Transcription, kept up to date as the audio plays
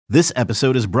This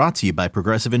episode is brought to you by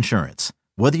Progressive Insurance.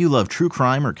 Whether you love true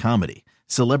crime or comedy,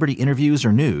 celebrity interviews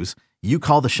or news, you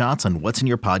call the shots on what's in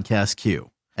your podcast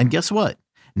queue. And guess what?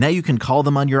 Now you can call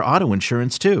them on your auto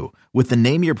insurance too with the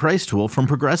Name Your Price tool from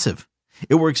Progressive.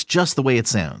 It works just the way it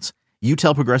sounds. You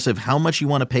tell Progressive how much you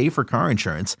want to pay for car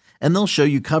insurance, and they'll show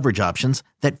you coverage options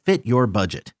that fit your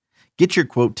budget. Get your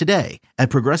quote today at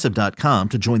Progressive.com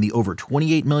to join the over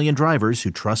 28 million drivers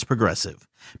who trust Progressive.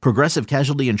 Progressive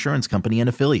Casualty Insurance Company and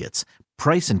Affiliates.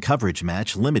 Price and coverage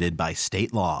match limited by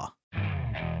state law.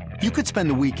 You could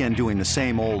spend the weekend doing the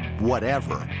same old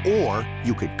whatever, or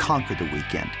you could conquer the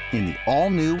weekend in the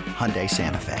all-new Hyundai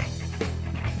Santa Fe.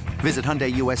 Visit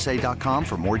HyundaiUSA.com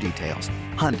for more details.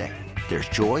 Hyundai, there's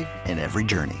joy in every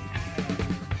journey.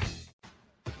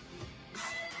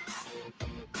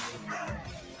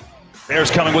 Bears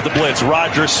coming with the blitz.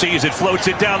 Rodgers sees it, floats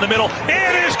it down the middle.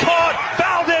 It is caught.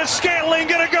 Valdez-Scantling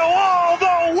going to go all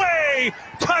the way.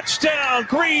 Touchdown,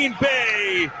 Green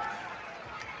Bay.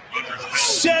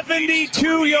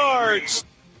 72 yards.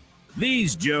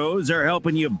 These Joes are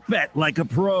helping you bet like a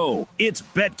pro. It's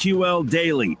BetQL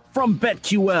Daily from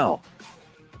BetQL.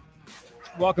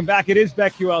 Welcome back. It is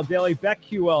BetQL Daily,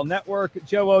 BetQL Network.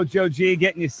 Joe O, Joe G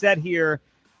getting you set here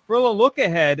for a little look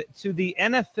ahead to the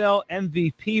NFL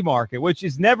MVP market, which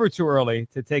is never too early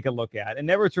to take a look at and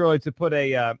never too early to put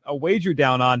a wager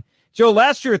down on. Joe,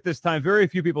 last year at this time, very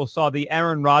few people saw the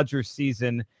Aaron Rodgers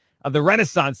season, the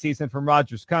Renaissance season from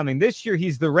Rodgers coming. This year,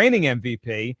 he's the reigning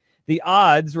MVP. The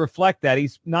odds reflect that.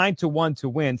 He's 9-1 to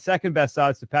win. Second best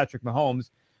odds to Patrick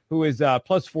Mahomes, who is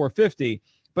plus 450.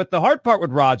 But the hard part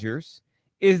with Rodgers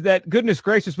is that, goodness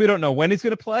gracious, we don't know when he's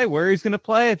going to play, where he's going to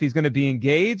play, if he's going to be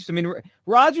engaged. I mean,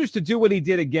 Rodgers to do what he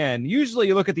did again, usually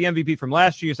you look at the MVP from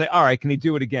last year, you say, all right, can he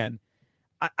do it again?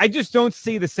 I just don't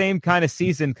see the same kind of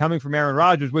season coming from Aaron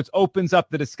Rodgers, which opens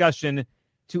up the discussion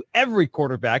to every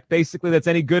quarterback, basically, that's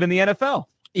any good in the NFL.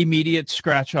 Immediate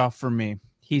scratch off for me.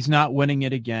 He's not winning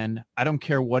it again. I don't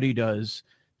care what he does.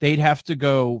 They'd have to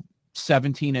go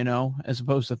 17-0 as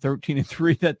opposed to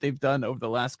 13-3 that they've done over the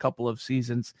last couple of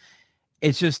seasons.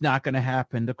 It's just not going to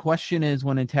happen. The question is,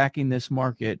 when attacking this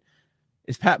market,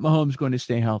 is Pat Mahomes going to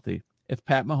stay healthy? If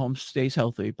Pat Mahomes stays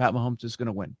healthy, Pat Mahomes is going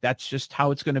to win. That's just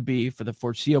how it's going to be for the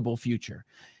foreseeable future.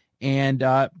 And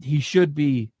he should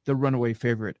be the runaway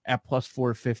favorite at plus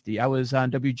 450. I was on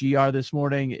WGR this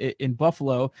morning in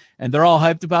Buffalo, and they're all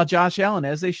hyped about Josh Allen,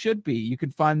 as they should be. You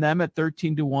can find them at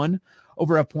 13-1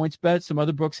 over at PointsBet. Some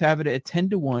other books have it at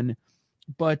 10-1.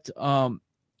 But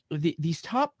these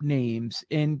top names,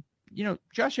 and you know,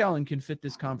 Josh Allen can fit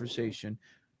this conversation.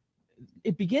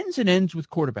 It begins and ends with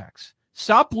quarterbacks.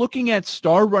 Stop looking at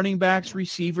star running backs,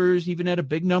 receivers, even at a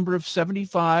big number of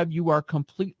 75. You are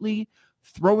completely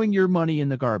throwing your money in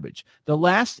the garbage. The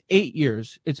last 8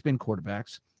 years, it's been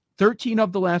quarterbacks. 13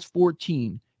 of the last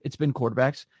 14, it's been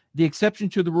quarterbacks. The exception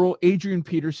to the rule, Adrian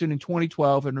Peterson in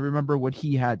 2012, and remember what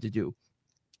he had to do.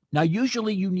 Now,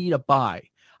 usually you need a bye.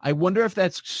 I wonder if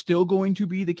that's still going to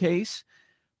be the case.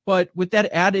 But with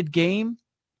that added game,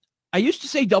 I used to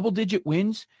say double-digit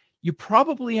wins. You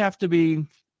probably have to be,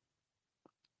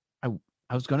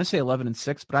 I was going to say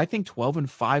 11-6, but I think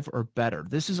 12-5 or better.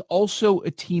 This is also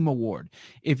a team award.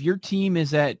 If your team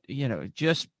is at,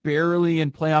 just barely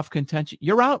in playoff contention,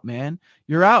 you're out, man.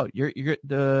 You're out.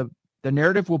 The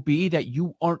narrative will be that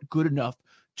you aren't good enough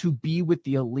to be with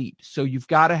the elite. So you've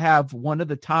got to have one of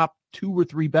the top 2 or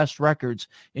 3 best records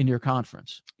in your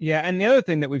conference. Yeah, and the other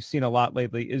thing that we've seen a lot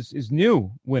lately is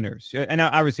new winners. And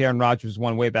obviously Aaron Rodgers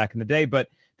won way back in the day, but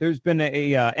there's been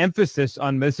a emphasis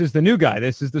on this is the new guy.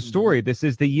 This is the story. This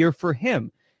is the year for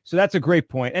him. So that's a great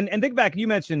point. And think back, you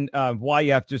mentioned why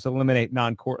you have to just eliminate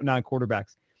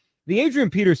non-quarterbacks. The Adrian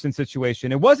Peterson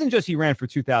situation, it wasn't just he ran for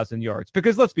 2,000 yards,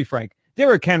 because let's be frank,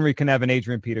 Derrick Henry can have an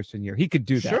Adrian Peterson year. He could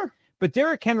do that. Sure. But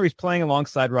Derrick Henry's playing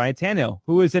alongside Ryan Tannehill,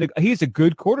 who is he's a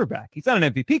good quarterback. He's not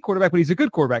an MVP quarterback, but he's a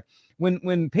good quarterback.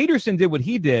 When Peterson did what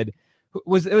he did,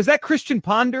 was that Christian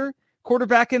Ponder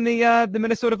quarterback in the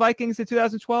Minnesota Vikings in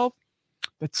 2012?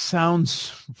 That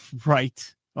sounds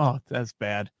right. Oh, that's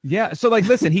bad. Yeah. So,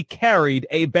 listen, he carried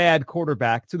a bad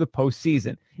quarterback to the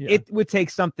postseason. Yeah. It would take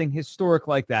something historic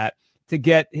like that to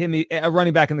get him a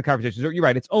running back in the conversation. You're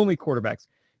right. It's only quarterbacks.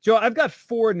 Joe, I've got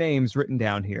 4 names written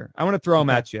down here. I want to throw them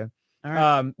at you. All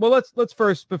right. Well, let's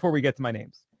first, before we get to my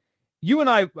names, you and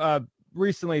I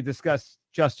recently discussed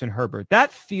Justin Herbert.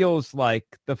 That feels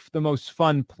like the most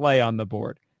fun play on the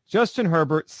board. Justin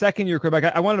Herbert, second-year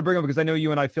quarterback. I wanted to bring him because I know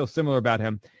you and I feel similar about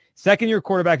him. Second-year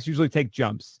quarterbacks usually take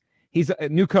jumps. He's a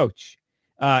new coach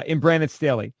in Brandon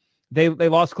Staley. They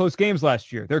lost close games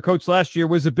last year. Their coach last year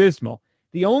was abysmal.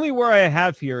 The only where I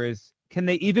have here is, can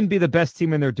they even be the best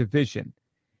team in their division?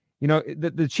 You know,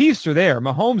 the Chiefs are there.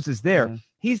 Mahomes is there.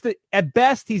 Yeah. At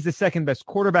best, he's the second best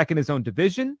quarterback in his own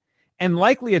division. And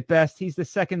likely at best, he's the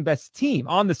second best team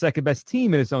in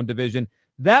his own division.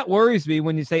 That worries me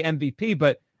when you say MVP,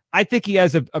 but I think he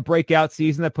has a breakout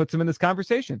season that puts him in this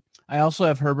conversation. I also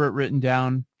have Herbert written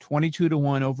down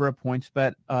 22-1 over at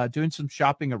PointsBet, doing some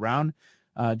shopping around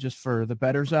just for the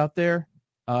bettors out there.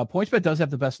 PointsBet does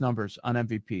have the best numbers on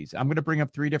MVPs. I'm going to bring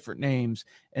up 3 different names,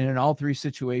 and in all 3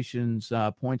 situations,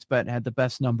 PointsBet had the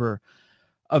best number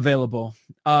available.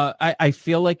 I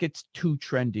feel like it's too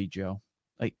trendy, Joe.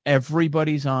 Like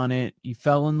everybody's on it. You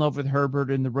fell in love with Herbert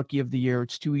in the Rookie of the Year.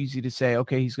 It's too easy to say,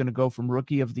 okay, he's going to go from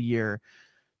Rookie of the Year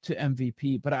to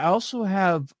MVP. But I also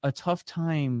have a tough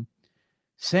time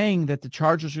saying that the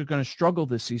Chargers are going to struggle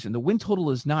this season. The win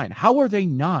total is 9. How are they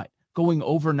not going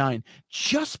over 9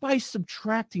 just by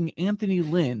subtracting Anthony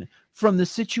Lynn from the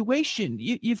situation?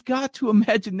 You've got to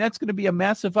imagine that's going to be a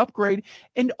massive upgrade.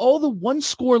 And all the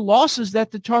 1-score losses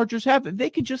that the Chargers have, if they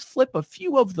can just flip a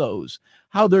few of those,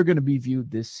 how they're going to be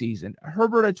viewed this season.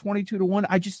 Herbert at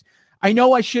 22-1. I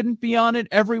know I shouldn't be on it.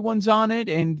 Everyone's on it,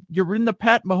 and you're in the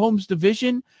Pat Mahomes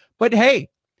division. But hey,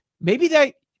 maybe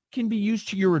that can be used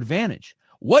to your advantage.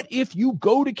 What if you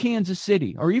go to Kansas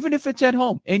City, or even if it's at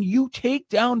home, and you take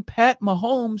down Pat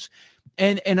Mahomes,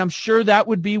 and I'm sure that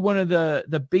would be one of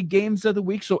the big games of the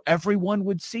week, so everyone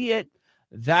would see it.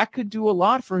 That could do a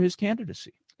lot for his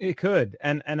candidacy. It could,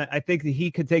 and I think that he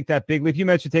could take that big leap. You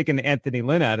mentioned taking Anthony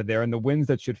Lynn out of there and the wins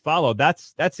that should follow.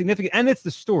 That's significant, and it's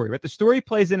the story, right? The story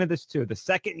plays into this too. The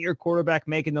second-year quarterback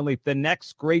making the leap, the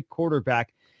next great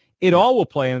quarterback. It all will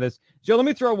play into this. Joe, let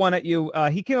me throw one at you.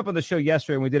 He came up on the show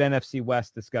yesterday when we did NFC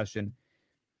West discussion.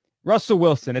 Russell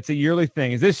Wilson, it's a yearly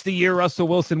thing. Is this the year Russell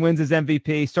Wilson wins his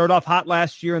MVP? Started off hot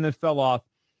last year and then fell off.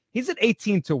 He's at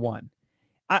 18-1.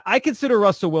 I consider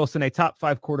Russell Wilson a top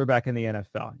 5 quarterback in the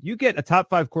NFL. You get a top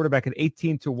 5 quarterback at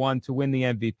 18-1 to win the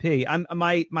MVP.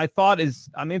 My thought is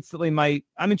I'm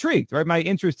intrigued, right? My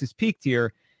interest is piqued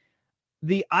here.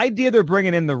 The idea they're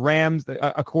bringing in the Rams,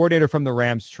 a coordinator from the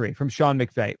Rams tree, from Sean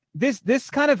McVay. This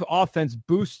kind of offense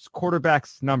boosts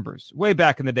quarterbacks' numbers. Way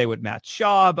back in the day with Matt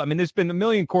Schaub. I mean, there's been a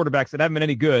million quarterbacks that haven't been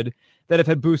any good that have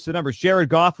had boosted numbers. Jared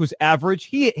Goff, who's average,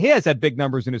 he has had big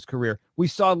numbers in his career. We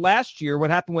saw last year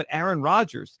what happened with Aaron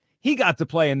Rodgers. He got to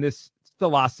play in this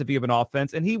philosophy of an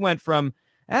offense, and he went from,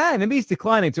 maybe he's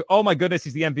declining to, oh my goodness,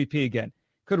 he's the MVP again.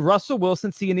 Could Russell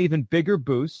Wilson see an even bigger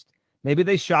boost? Maybe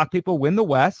they shock people, win the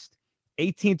West.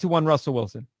 18-1 Russell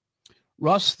Wilson.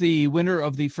 Russ, the winner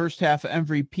of the first half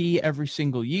MVP every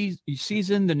single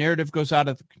season. The narrative goes out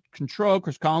of control.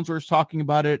 Chris Collinsworth's talking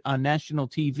about it on national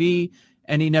TV,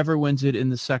 and he never wins it in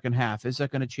the second half. Is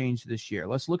that going to change this year?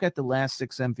 Let's look at the last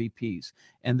 6 MVPs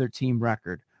and their team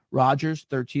record. Rodgers,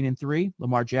 13-3.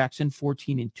 Lamar Jackson,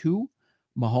 14-2.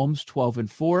 Mahomes,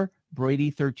 12-4.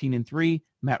 Brady, 13-3.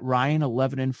 Matt Ryan,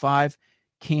 11-5.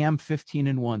 Cam,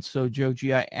 15-1. So, Joe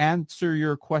G, I answer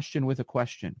your question with a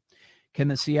question. Can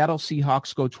the Seattle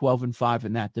Seahawks go 12-5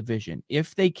 in that division?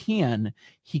 If they can,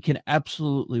 he can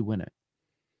absolutely win it.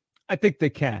 I think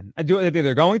they can. I think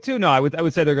they're going to. No, I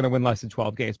would say they're going to win less than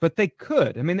 12 games, but they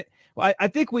could. I mean, I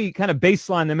think we kind of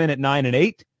baseline them in at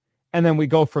 9-8, and then we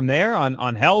go from there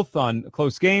on health, on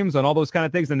close games, on all those kind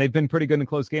of things. And they've been pretty good in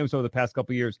close games over the past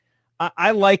couple of years.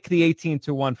 I like the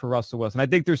 18-1 for Russell Wilson. I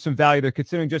think there's some value there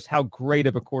considering just how great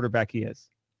of a quarterback he is.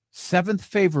 7th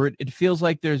favorite. It feels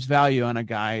like there's value on a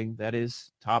guy that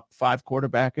is top 5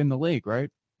 quarterback in the league, right?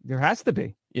 There has to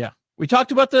be. Yeah. We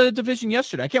talked about the division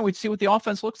yesterday. I can't wait to see what the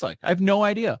offense looks like. I have no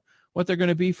idea what they're going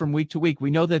to be from week to week.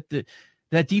 We know that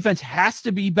that defense has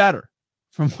to be better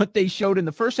from what they showed in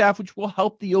the first half, which will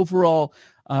help the overall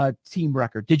team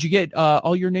record. Did you get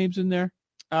all your names in there?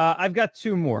 I've got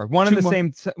 2 more. One in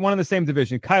the same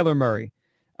division, Kyler Murray.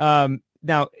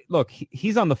 Now, look,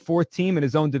 he's on the 4th team in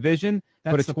his own division,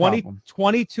 but it's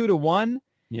 22-1.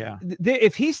 Yeah.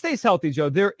 If he stays healthy, Joe,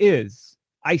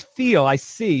 I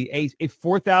see a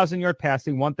 4,000-yard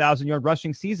passing, 1,000-yard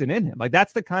rushing season in him. Like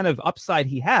that's the kind of upside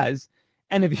he has.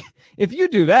 And if you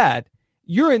do that,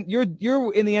 you're in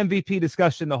the MVP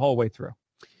discussion the whole way through.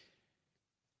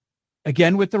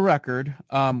 Again, with the record,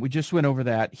 we just went over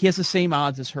that. He has the same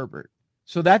odds as Herbert.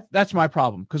 So that's my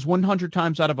problem, because 100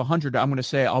 times out of 100, I'm going to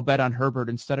say I'll bet on Herbert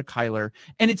instead of Kyler.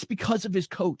 And it's because of his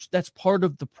coach. That's part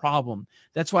of the problem.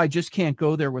 That's why I just can't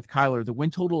go there with Kyler. The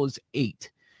win total is 8.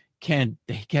 Can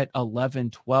they get 11,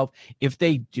 12? If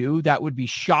they do, that would be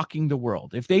shocking the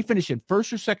world. If they finish in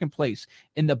first or second place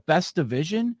in the best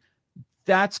division,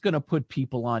 that's going to put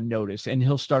people on notice, and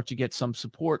he'll start to get some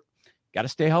support. Got to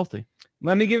stay healthy.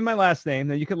 Let me give you my last name.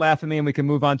 Then you can laugh at me and we can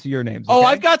move on to your names. Okay? Oh,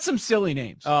 I've got some silly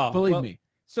names. Believe me.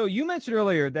 So you mentioned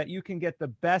earlier that you can get the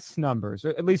best numbers, or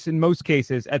at least in most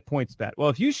cases, at PointsBet. Well,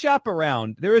 if you shop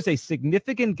around, there is a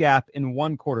significant gap in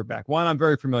one quarterback. One I'm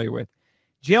very familiar with,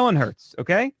 Jalen Hurts,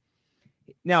 okay?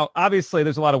 Now, obviously,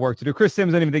 there's a lot of work to do. Chris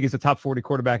Sims, I don't even think he's a top 40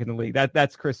 quarterback in the league.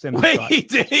 That's Chris Sims. Wait,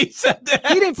 he said that?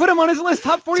 He didn't put him on his list.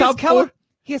 Top 40 Top is Kellen.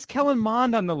 He has Kellen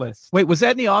Mond on the list. Wait, was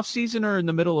that in the offseason or in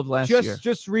the middle of last year?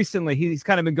 Just recently. He's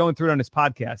kind of been going through it on his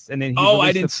podcast. And then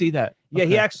I didn't see that. Yeah,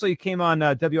 Okay. he actually came on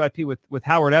WIP with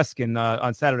Howard Eskin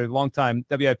on Saturday, longtime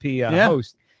WIP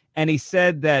host. And he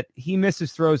said that he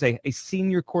misses throws a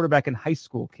senior quarterback in high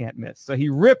school can't miss. So he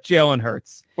ripped Jalen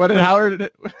Hurts. What did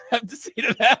Howard have to say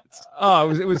to that?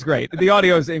 Oh, it was great. The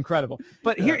audio is incredible.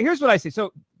 But here's what I say.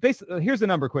 So basically, here's the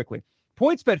number quickly.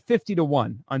 PointsBet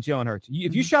 50-1 on Jalen Hurts.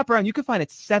 If you shop around, you can find it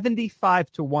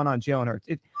 75-1 on Jalen Hurts.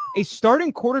 A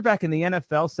starting quarterback in the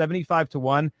NFL,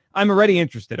 75-1. I'm already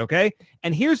interested, okay?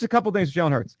 And here's a couple things with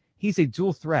Jalen Hurts. He's a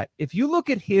dual threat. If you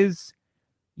look at his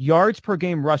yards per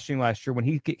game rushing last year when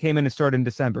he came in and started in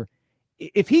December,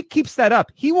 if he keeps that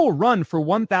up, he will run for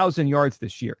 1,000 yards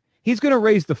this year. He's going to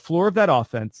raise the floor of that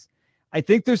offense. I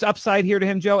think there's upside here to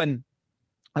him, Joe, and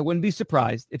I wouldn't be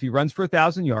surprised if he runs for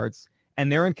 1,000 yards and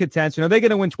they're in contention. Are they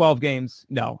going to win 12 games?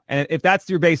 No. And if that's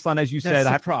your baseline, as you said,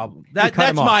 that's the problem.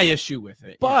 That's my issue with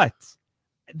it. But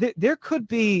there could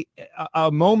be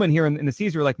a moment here in the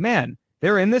season where, like, man,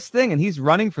 they're in this thing and he's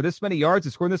running for this many yards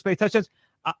and scoring this many touchdowns.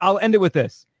 I'll end it with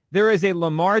this. There is a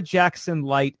Lamar Jackson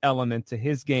light element to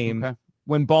his game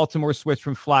when Baltimore switched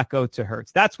from Flacco to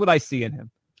Hurts. That's what I see in him.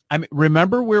 I mean,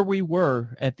 remember where we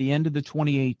were at the end of the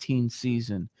 2018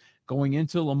 season, going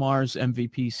into Lamar's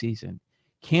MVP season.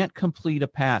 Can't complete a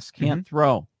pass, can't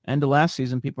throw. End of last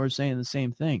season, people are saying the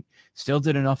same thing. Still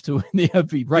did enough to win the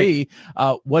MVP. Right.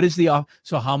 What is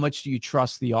so how much do you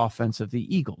trust the offense of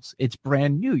the Eagles? It's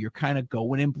brand new. You're kind of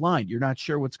going in blind. You're not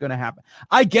sure what's going to happen.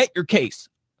 I get your case.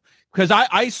 Because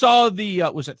I saw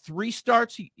was it 3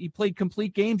 starts? He played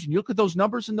complete games, and you look at those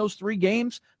numbers in those 3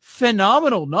 games,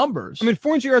 phenomenal numbers. I mean,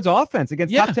 400 yards offense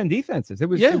against top 10 defenses. It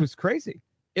was crazy.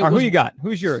 Who you got?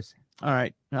 Who's yours? All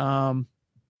right.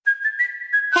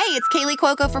 Hey, it's Kaylee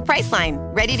Cuoco for Priceline.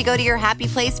 Ready to go to your happy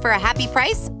place for a happy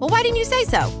price? Well, why didn't you say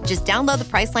so? Just download the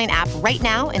Priceline app right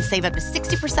now and save up to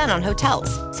 60% on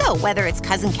hotels. So whether it's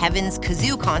Cousin Kevin's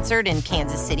Kazoo Concert in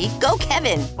Kansas City, go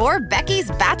Kevin, or Becky's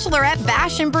Bachelorette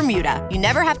Bash in Bermuda, you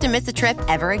never have to miss a trip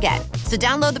ever again. So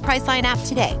download the Priceline app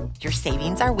today. Your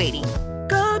savings are waiting.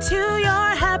 Go to your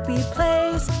happy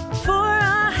place for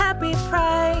a happy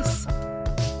price.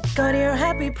 Go to your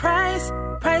happy price,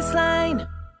 Priceline.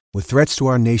 With threats to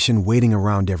our nation waiting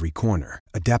around every corner,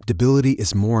 adaptability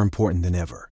is more important than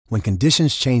ever. When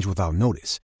conditions change without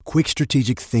notice, quick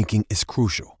strategic thinking is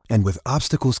crucial. And with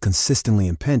obstacles consistently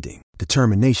impending,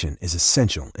 determination is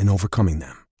essential in overcoming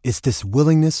them. It's this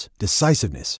willingness,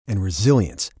 decisiveness, and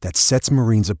resilience that sets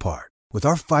Marines apart. With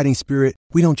our fighting spirit,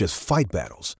 we don't just fight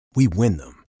battles, we win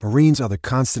them. Marines are the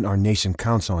constant our nation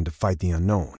counts on to fight the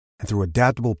unknown. And through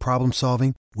adaptable problem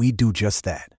solving, we do just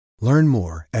that. Learn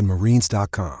more at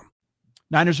Marines.com.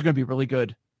 Niners are going to be really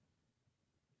good.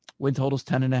 Win total's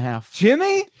 10.5.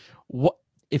 Jimmy? What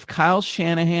if Kyle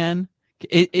Shanahan,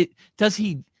 does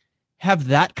he have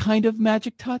that kind of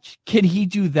magic touch? Can he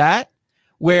do that?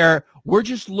 Where we're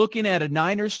just looking at a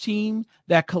Niners team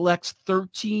that collects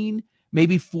 13,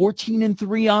 maybe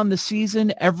 14-3 on the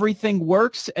season. Everything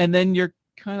works. And then you're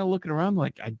kind of looking around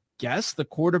like, I guess the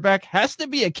quarterback has to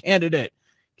be a candidate.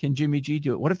 Can Jimmy G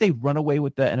do it? What if they run away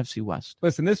with the NFC West?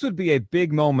 Listen, this would be a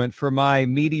big moment for my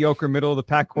mediocre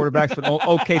middle-of-the-pack quarterbacks with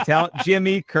okay talent.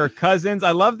 Jimmy, Kirk Cousins.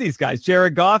 I love these guys.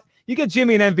 Jared Goff. You get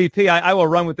Jimmy an MVP, I will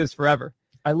run with this forever.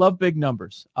 I love big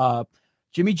numbers.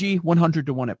 Jimmy G,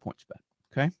 100-1 at PointsBet.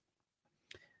 Okay?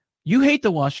 You hate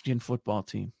the Washington football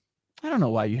team. I don't know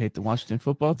why you hate the Washington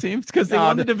football team. It's because they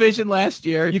won the division last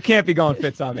year. You can't be going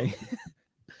Fitz on me.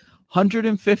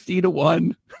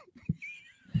 150-1.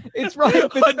 It's Ryan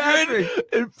Fitzpatrick.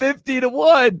 150-1.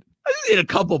 I just need a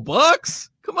couple bucks.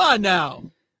 Come on now.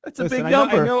 That's a big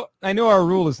number. I know our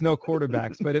rule is no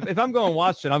quarterbacks, but if I'm going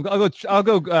Washington, I'll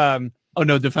go. Oh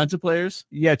no, defensive players.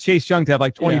 Yeah, Chase Young to have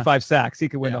like 25 sacks. He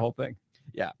could win the whole thing.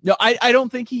 Yeah. No, I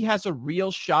don't think he has a real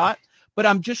shot. But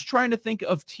I'm just trying to think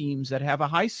of teams that have a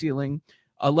high ceiling,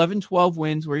 11-12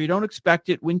 wins where you don't expect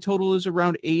it. Win total is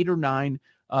around 8 or 9.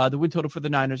 The win total for the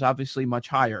Niners obviously much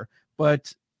higher,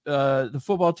 but the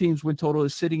football team's win total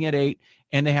is sitting at 8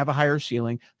 and they have a higher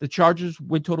ceiling. The Chargers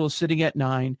win total is sitting at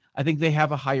 9. I think they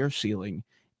have a higher ceiling.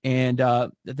 And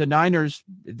the Niners,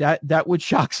 that would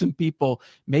shock some people.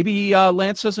 Maybe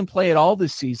Lance doesn't play at all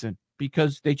this season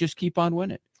because they just keep on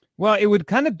winning. Well, it would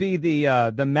kind of be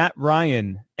the Matt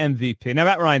Ryan MVP. Now,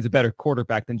 Matt Ryan's a better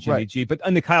quarterback than Jimmy G, but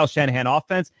in the Kyle Shanahan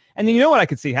offense. And then you know what I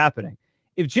could see happening?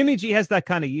 If Jimmy G has that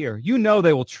kind of year, you know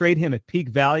they will trade him at peak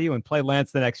value and play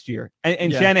Lance the next year.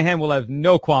 And Shanahan will have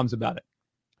no qualms about it.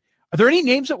 Are there any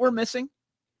names that we're missing?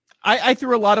 I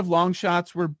threw a lot of long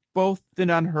shots. We're both in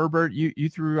on Herbert. You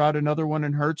threw out another one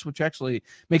in Hurts, which actually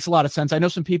makes a lot of sense. I know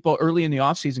some people early in the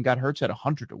offseason got Hurts at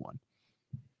 100-1.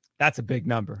 That's a big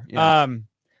number. Yeah.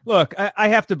 Look, I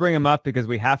have to bring him up because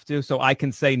we have to, so I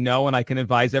can say no and I can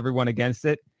advise everyone against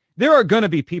it. There are going to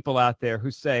be people out there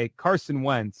who say Carson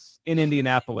Wentz in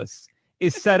Indianapolis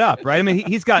is set up, right? I mean,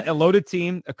 he's got a loaded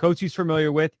team, a coach he's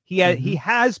familiar with. He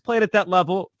has played at that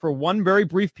level for one very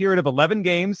brief period of 11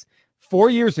 games 4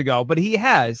 years ago, but he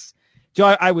has.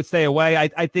 Joe, I would stay away.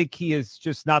 I think he is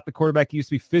just not the quarterback he used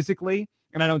to be physically,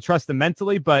 and I don't trust him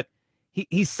mentally, but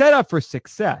he's set up for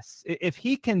success. If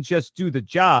he can just do the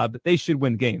job, they should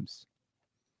win games.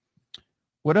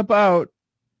 What about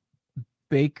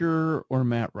Baker or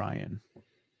Matt Ryan?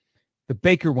 The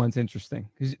Baker one's interesting.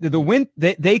 The win,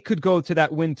 they could go to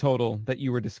that win total that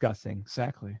you were discussing.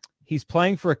 Exactly. He's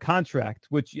playing for a contract,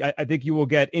 which I think you will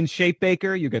get in shape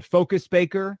Baker. You get focused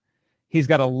Baker. He's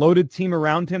got a loaded team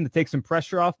around him to take some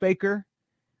pressure off Baker.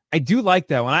 I do like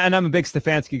that one. And I'm a big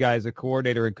Stefanski guy as a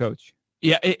coordinator and coach.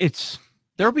 Yeah,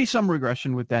 there'll be some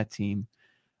regression with that team.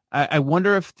 I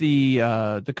wonder if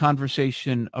the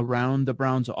conversation around the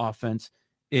Browns offense,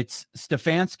 it's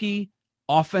Stefanski,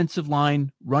 offensive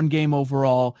line, run game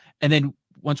overall, and then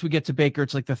once we get to Baker,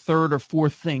 it's like the third or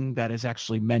fourth thing that is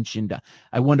actually mentioned.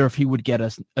 I wonder if he would get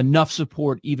us enough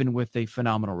support even with a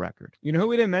phenomenal record. You know who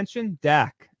we didn't mention?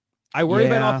 Dak. I worry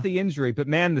about off the injury, but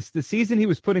man, the season he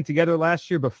was putting together last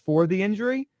year before the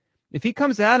injury, if he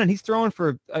comes out and he's throwing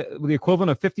for the equivalent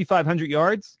of 5,500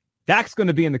 yards, Dak's going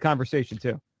to be in the conversation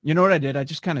too. You know what I did? I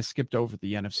just kind of skipped over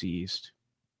the NFC East.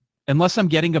 Unless I'm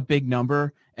getting a big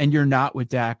number, and you're not with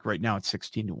Dak right now at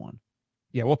 16-1.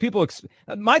 Yeah, well,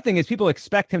 my thing is people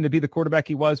expect him to be the quarterback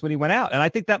he was when he went out, and I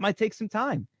think that might take some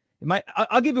time. It might.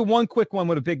 I'll give you one quick one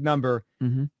with a big number.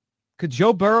 Mm-hmm. Could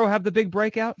Joe Burrow have the big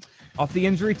breakout off the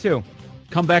injury too?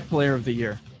 Comeback player of the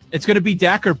year. It's going to be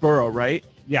Dak or Burrow, right?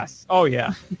 Yes. Oh,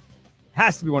 yeah.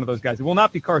 Has to be one of those guys. It will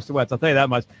not be Carson Wentz, I'll tell you that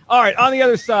much. All right, on the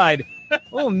other side, a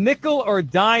little nickel or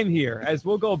dime here as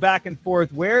we'll go back and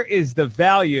forth. Where is the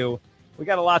value? We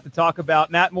got a lot to talk about.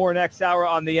 Matt Moore next hour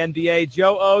on the NBA.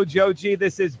 Joe O, Joe G.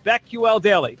 This is BetQL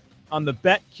Daily on the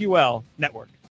BetQL Network.